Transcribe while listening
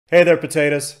Hey there,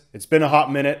 potatoes. It's been a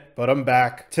hot minute, but I'm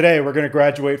back. Today, we're going to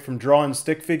graduate from drawing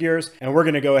stick figures, and we're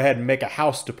going to go ahead and make a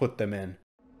house to put them in.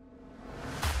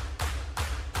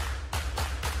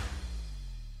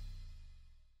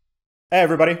 Hey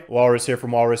everybody, Walrus here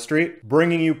from Walrus Street,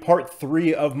 bringing you part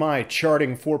 3 of my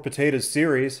Charting for Potatoes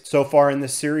series. So far in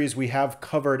this series, we have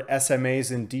covered SMAs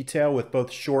in detail with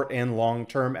both short and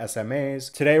long-term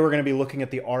SMAs. Today, we're going to be looking at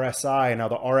the RSI. Now,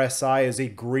 the RSI is a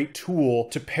great tool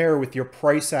to pair with your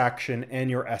price action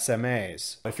and your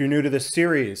SMAs. If you're new to this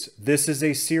this is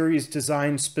a series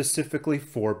designed specifically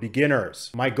for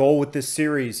beginners. My goal with this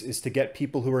series is to get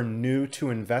people who are new to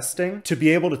investing to be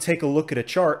able to take a look at a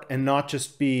chart and not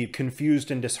just be confused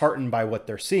and disheartened by what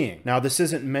they're seeing. Now, this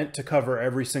isn't meant to cover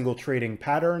every single trading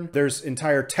pattern. There's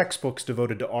entire textbooks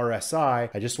devoted to RSI.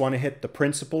 I just want to hit the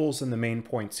principles and the main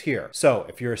points here. So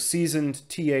if you're a seasoned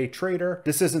TA trader,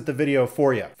 this isn't the video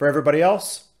for you. For everybody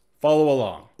else, follow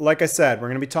along. Like I said, we're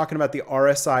going to be talking about the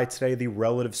RSI today, the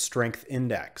Relative Strength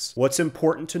Index. What's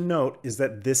important to note is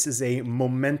that this is a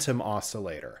momentum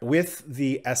oscillator. With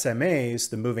the SMAs,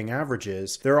 the moving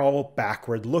averages, they're all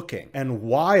backward looking. And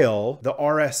while the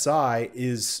RSI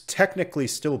is technically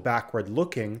still backward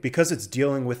looking, because it's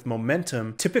dealing with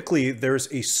momentum, typically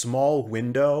there's a small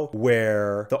window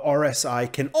where the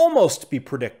RSI can almost be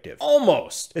predictive.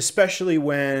 Almost, especially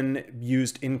when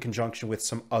used in conjunction with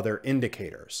some other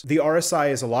indicators. The RSI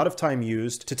is a lot of time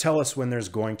used to tell us when there's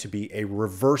going to be a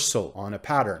reversal on a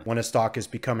pattern. When a stock is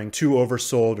becoming too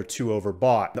oversold or too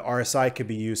overbought, the RSI could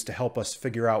be used to help us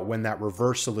figure out when that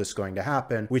reversal is going to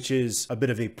happen, which is a bit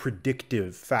of a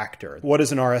predictive factor. What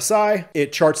is an RSI?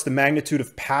 It charts the magnitude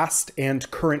of past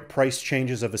and current price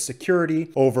changes of a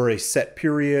security over a set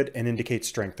period and indicates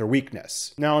strength or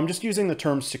weakness. Now, I'm just using the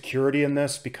term security in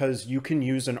this because you can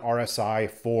use an RSI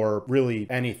for really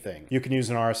anything. You can use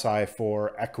an RSI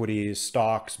for equities,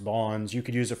 stocks, bonds. You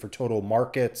could use it for total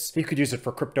markets. You could use it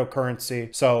for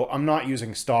cryptocurrency. So I'm not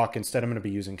using stock. Instead, I'm going to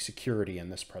be using security in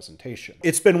this presentation.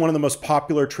 It's been one of the most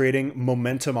popular trading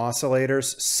momentum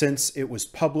oscillators since it was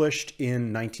published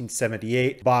in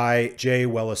 1978 by J.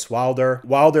 Welles Wilder.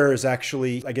 Wilder is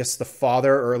actually, I guess, the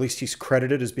father, or at least he's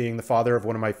credited as being the father of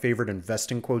one of my favorite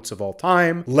investing quotes of all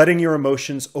time. Letting your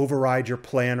emotions override your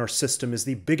plan or system is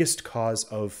the biggest cause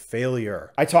of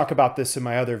failure. I talk about this in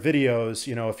my other videos.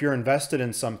 You know, if you're invested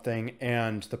in something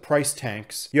and the price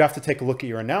tanks, you have to take a look at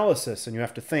your analysis and you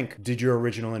have to think, did your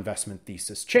original investment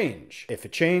thesis change? If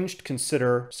it changed,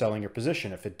 consider selling your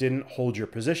position. If it didn't, hold your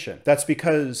position. That's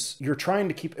because you're trying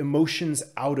to keep emotions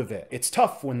out of it. It's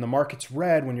tough when the market's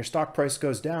red, when your stock price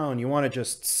goes down, you want to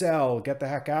just sell, get the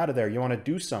heck out of there. You want to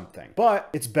do something. But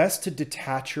it's best to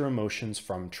detach your emotions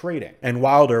from trading. And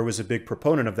Wilder was a big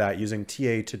proponent of that, using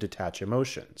TA to detach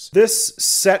emotions. This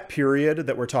set period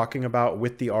that we're talking about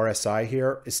with the RSI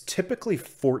here is typically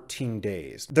 14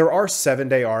 days. There are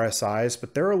 7-day RSIs,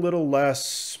 but they're a little less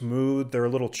smooth. They're a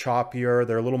little choppier.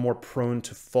 They're a little more prone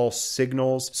to false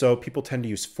signals. So people tend to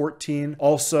use 14.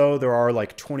 Also, there are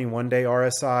like 21-day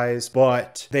RSIs,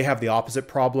 but they have the opposite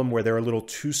problem where they're a little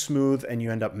too smooth and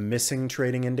you end up missing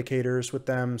trading indicators with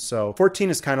them. So 14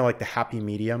 is kind of like the happy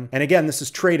medium. And again, this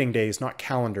is trading days, not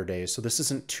calendar days. So this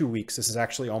isn't 2 weeks. This is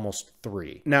actually almost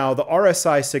 3. Now, the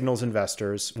RSI signals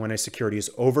investors when a security is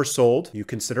oversold, you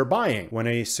consider buying. When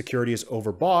a security is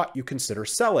overbought, you consider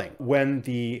selling. When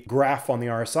the graph on the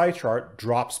RSI chart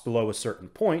drops below a certain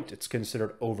point, it's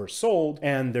considered oversold,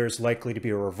 and there's likely to be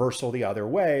a reversal the other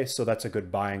way, so that's a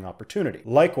good buying opportunity.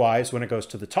 Likewise, when it goes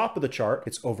to the top of the chart,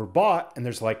 it's overbought, and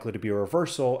there's likely to be a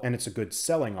reversal, and it's a good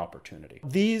selling opportunity.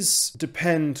 These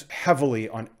depend heavily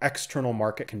on external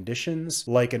market conditions,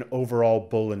 like an overall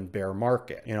bull and bear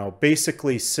market. You know,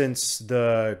 basically since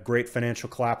the great financial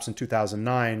collapse in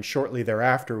 2009, shortly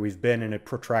thereafter, we've been in a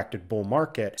protracted bull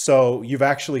market. So you've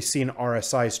actually seen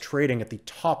RSIs trading at the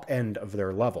top end of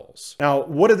their levels. Now,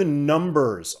 what do the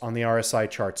numbers on the RSI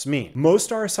charts mean? Most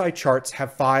RSI charts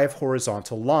have 5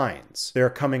 horizontal lines. They're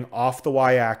coming off the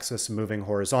y-axis, moving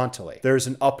horizontally. There's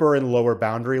an upper and lower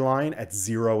boundary line at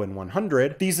 0 and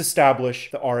 100. These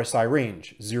establish the RSI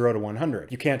range, 0 to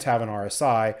 100. You can't have an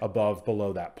RSI above,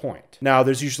 below that point. Now,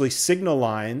 there's usually signal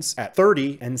lines at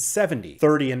 30 and 70.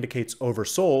 30 indicates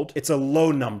oversold. It's a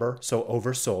low number, so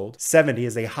oversold. 70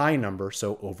 is a high number,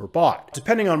 so overbought.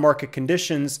 Depending on market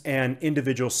conditions and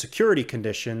individual security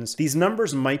conditions, these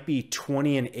numbers might be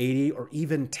 20 and 80 or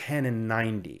even 10 and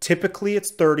 90. Typically,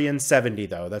 it's 30 and 70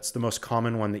 though. That's the most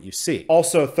common one that you see.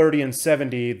 Also, 30 and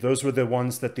 70, those were the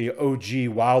ones that the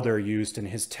OG Wilder used in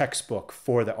his textbook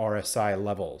for the RSI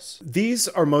levels. These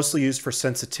are mostly used for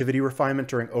sensitivity refinement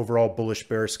during overall bullish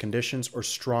bearish conditions or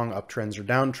strong uptrends or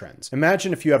downtrends.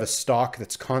 Imagine if you have a stock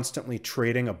that's constantly constantly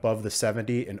trading above the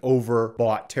 70 in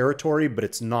overbought territory, but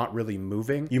it's not really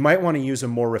moving, you might want to use a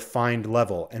more refined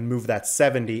level and move that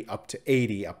 70 up to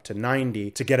 80, up to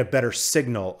 90 to get a better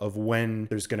signal of when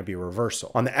there's going to be a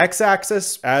reversal. On the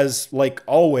x-axis, as like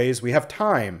always, we have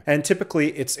time, and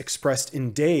typically it's expressed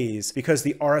in days because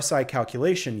the RSI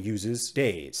calculation uses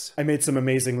days. I made some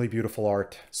amazingly beautiful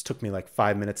art. This took me like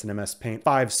 5 minutes in MS Paint,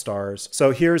 5 stars.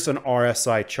 So here's an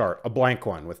RSI chart, a blank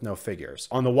one with no figures.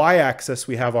 On the y-axis,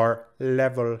 we have our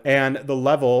level, and the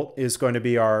level is going to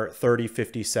be our 30,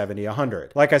 50, 70,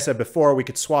 100. Like I said before, we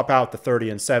could swap out the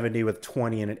 30 and 70 with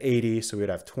 20 and an 80, so we'd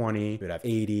have 20, we'd have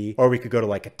 80, or we could go to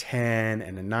like a 10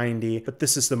 and a 90, but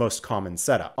this is the most common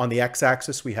setup. On the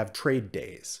x-axis, we have trade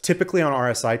days. Typically on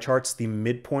RSI charts, the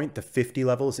midpoint, the 50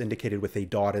 level, is indicated with a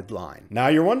dotted line. Now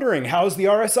you're wondering, how's the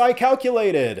RSI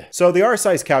calculated? So the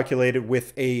RSI is calculated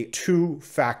with a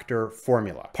 2-factor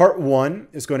formula. Part 1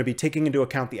 is going to be taking into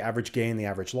account the average gain, the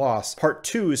average loss. Part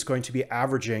 2 is going to be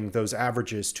averaging those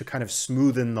averages to kind of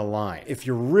smoothen the line. If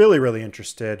you're really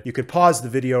interested, you could pause the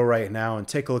video right now and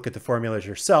take a look at the formulas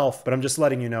yourself, but I'm just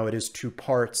letting you know it is 2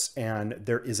 parts and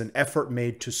there is an effort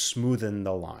made to smoothen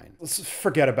the line. Let's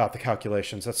forget about the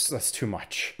calculations. That's too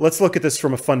much. Let's look at this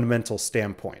from a fundamental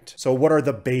standpoint. So what are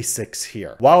the basics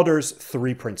here? Wilder's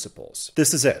 3 principles.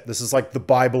 This is it. This is like the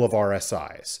Bible of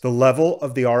RSIs. The level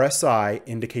of the RSI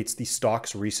indicates the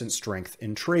stock's recent strength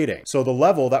in trading. So the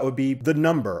level, that would be the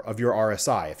number of your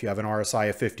RSI. If you have an RSI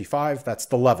of 55, that's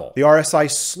the level. The RSI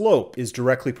slope is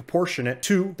directly proportionate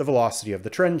to the velocity of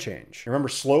the trend change. Remember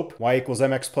slope, y equals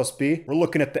mx plus b? We're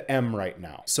looking at the m right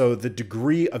now. So the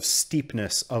degree of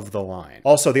steepness of the line.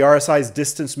 Also, the RSI's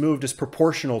distance moved is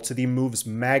proportional to the move's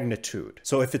magnitude.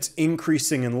 So if it's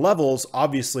increasing in levels,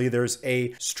 obviously there's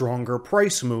a stronger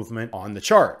price movement on the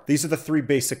chart. These are the 3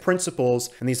 basic principles,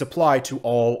 and these apply to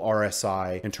all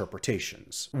RSI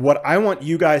interpretations. What I want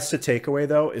you guys to take away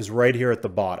though is right here at the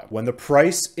bottom. When the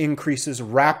price increases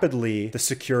rapidly, the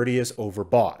security is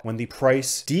overbought. When the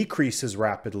price decreases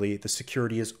rapidly, the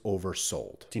security is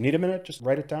oversold. Do you need a minute? Just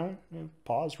write it down,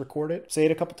 pause, record it, say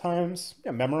it a couple times,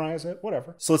 memorize it,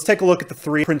 whatever. So let's take a look at the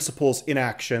 3 principles in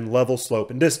action: level,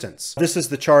 slope, and distance. This is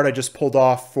the chart I just pulled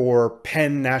off for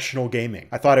Penn National Gaming.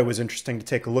 I thought it was interesting to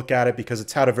take a look at it because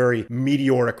it's had a very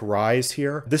meteoric rise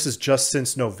here. This is just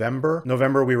since November.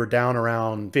 November, we were down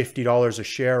around $50 a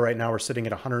share. Right now we're sitting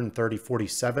at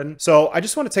 130.47. So I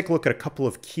just want to take a look at a couple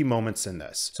of key moments in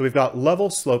this. So we've got level,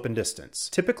 slope, and distance.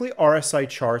 Typically RSI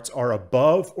charts are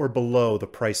above or below the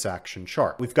price action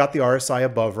chart. We've got the RSI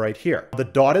above right here. The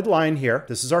dotted line here,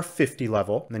 this is our 50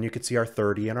 level, and then you can see our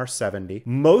 30 and our 70.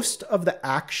 Most of the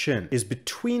action is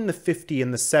between the 50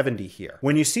 and the 70 here.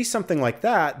 When you see something like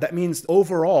that, that means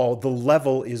overall the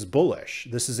level is bullish.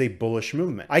 This is a bullish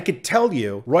movement. I could tell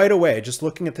you right away, just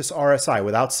looking at this RSI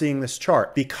without seeing this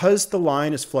chart, because the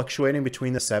line is fluctuating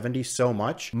between the 70 so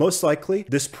much, most likely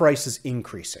this price is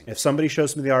increasing. If somebody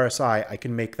shows me the RSI, I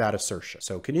can make that assertion.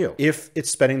 So can you. If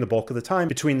it's spending the bulk of the time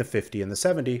between the 50 and the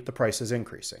 70, the price is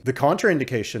increasing. The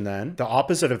contraindication then, the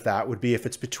opposite of that would be if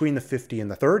it's between the 50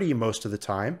 and the 30 most of the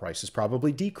time, price is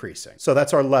probably decreasing. So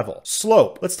that's our level.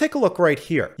 Slope. Let's take a look right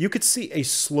here. You could see a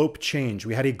slope change.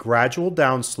 We had a gradual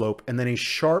down slope and then a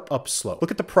sharp up slope.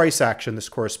 Look at the price action this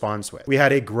corresponds with. We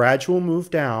had a gradual move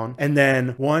down, and then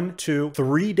 1, 2,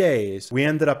 3 days, we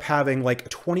ended up having like a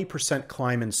 20%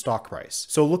 climb in stock price.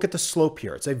 So look at the slope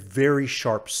here. It's a very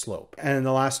sharp slope. And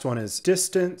the last one is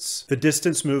distance. The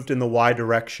distance moved in the y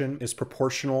direction is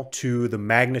proportional to the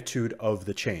magnitude of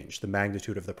the change, the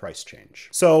magnitude of the price change.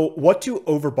 So what do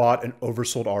overbought and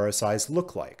oversold RSIs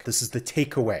look like? This is the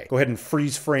takeaway. Go ahead and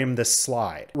freeze frame this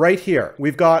slide. Right here,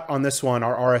 we've got on this one,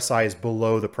 our RSI is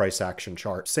below the price action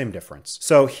chart. Same difference.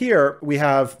 So here we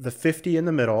have the 50 in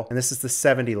the middle, and this is the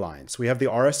 70 line. So we have the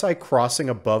RSI crossing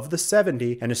above the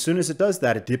 70, and as soon as it does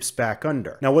that, it dips back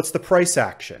under. Now, what's the price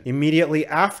action? Immediately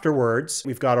afterwards,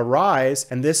 we've got a rise,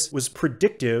 and this was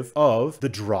predictive of the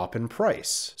drop in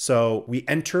price. So we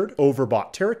entered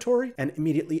overbought territory and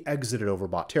immediately exited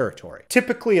overbought territory.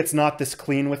 Typically, it's not this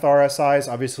clean with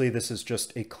RSIs. Obviously, this is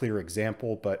just a clear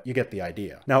example, but you get the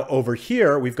idea. Now, over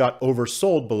here, we've got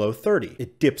oversold below 30.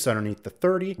 It dips underneath the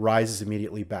 30, rises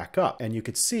immediately back up. And you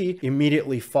could see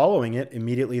immediately following it,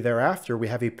 immediately thereafter, we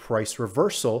have a price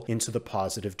reversal into the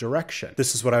positive direction.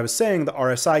 This is what I was saying. The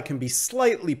RSI can be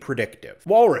slightly predictive.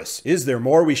 Walrus, is there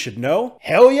more we should know?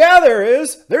 Hell yeah, there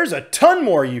is. There's a ton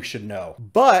more you should know,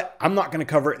 but I'm not going to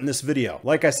cover it in this video.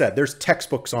 Like I said, there's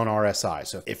textbooks on RSI.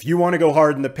 So if you want to go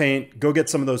hard in the paint, go get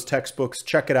some of those textbooks,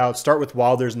 check it out. Start with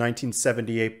Wilder's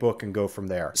 1978 book and go from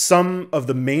there. Some of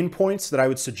the main points that I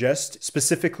would suggest,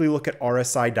 specifically look at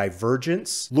RSI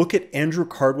divergence. Look at Andrew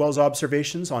Cardwell's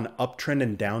observations on on uptrend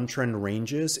and downtrend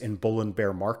ranges in bull and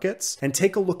bear markets, and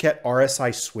take a look at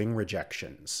RSI swing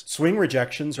rejections. Swing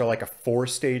rejections are like a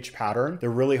 4-stage pattern. They're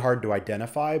really hard to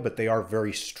identify, but they are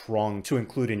very strong to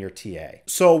include in your TA.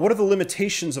 So what are the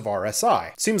limitations of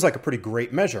RSI? Seems like a pretty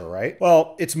great measure, right?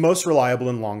 Well, it's most reliable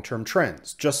in long-term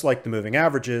trends. Just like the moving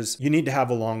averages, you need to have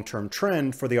a long-term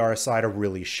trend for the RSI to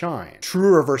really shine.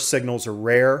 True reverse signals are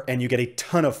rare, and you get a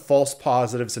ton of false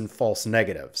positives and false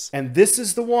negatives. And this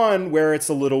is the one where it's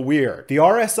a little weird. The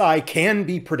RSI can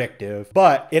be predictive,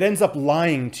 but it ends up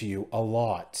lying to you a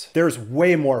lot. There's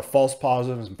way more false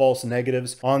positives and false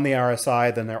negatives on the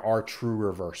RSI than there are true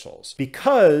reversals,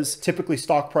 because typically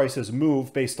stock prices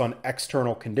move based on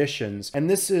external conditions. And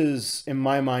this is, in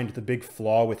my mind, the big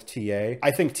flaw with TA.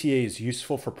 I think TA is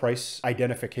useful for price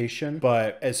identification,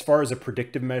 but as far as a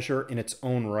predictive measure in its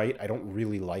own right, I don't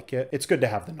really like it. It's good to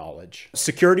have the knowledge.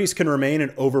 Securities can remain in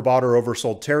overbought or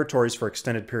oversold territories for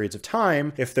extended periods of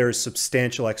time if there's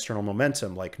substantial external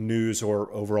momentum, like news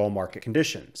or overall market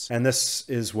conditions. And this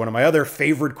is one of my other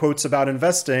favorite quotes about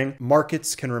investing: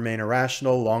 markets can remain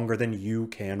irrational longer than you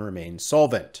can remain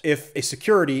solvent. If a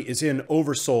security is in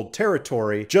oversold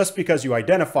territory, just because you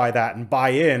identify that and buy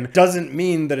in doesn't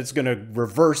mean that it's going to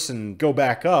reverse and go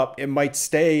back up. It might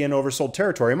stay in oversold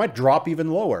territory. It might drop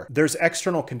even lower. There's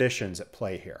external conditions at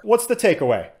play here. What's the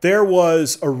takeaway? There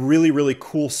was a really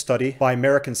cool study by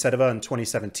Merrick and Sedeva in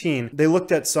 2017. They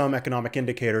looked at some economic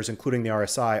indicators, including the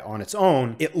RSI on its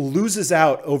own. It loses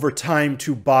out over time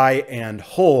to buy and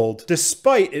hold,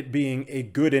 despite it being a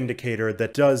good indicator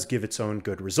that does give its own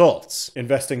good results.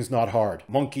 Investing's not hard.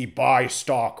 Monkey buy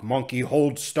stock, monkey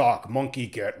hold stock, monkey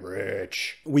get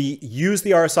rich. We use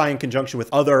the RSI in conjunction with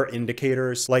other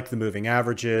indicators like the moving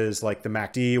averages, like the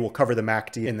MACD. We'll cover the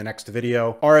MACD in the next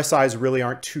video. RSIs really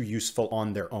aren't too useful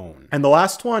on their own. And the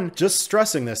last one, just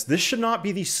stressing this should not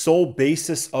be the sole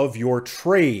basis of your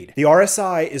trade. The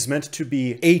RSI is meant to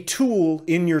be a tool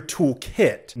in your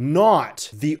toolkit, not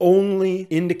the only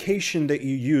indication that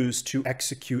you use to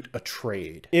execute a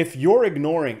trade. If you're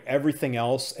ignoring everything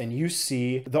else and you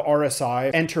see the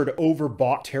RSI entered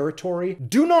overbought territory,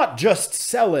 do not just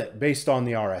sell it based on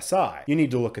the RSI. You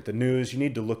need to look at the news, you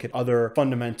need to look at other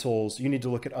fundamentals, you need to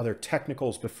look at other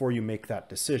technicals before you make that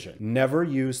decision. Never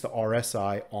use the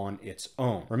RSI on its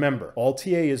own. Remember, all TA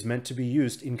is meant to be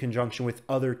used in conjunction with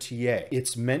other TA.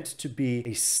 It's meant to be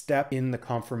a step in the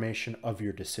confirmation of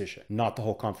your decision, not the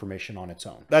whole confirmation on its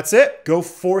own. That's it. Go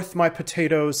forth, my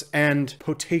potatoes, and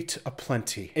potate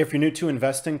aplenty. If you're new to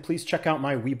investing, please check out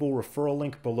my Webull referral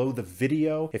link below the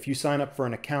video. If you sign up for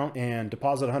an account and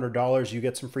deposit $100, you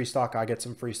get some free stock, I get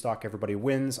some free stock, everybody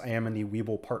wins. I am in the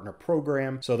Webull Partner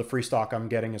Program, so the free stock I'm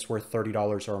getting is worth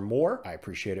 $30 or more. I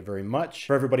appreciate it very much.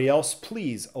 For everybody else,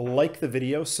 please like the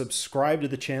video, subscribe to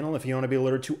the channel if you want to be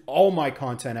alerted to all my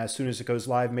content as soon as it goes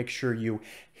live. Make sure you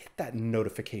hit that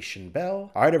notification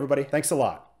bell. All right, everybody, thanks a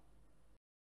lot.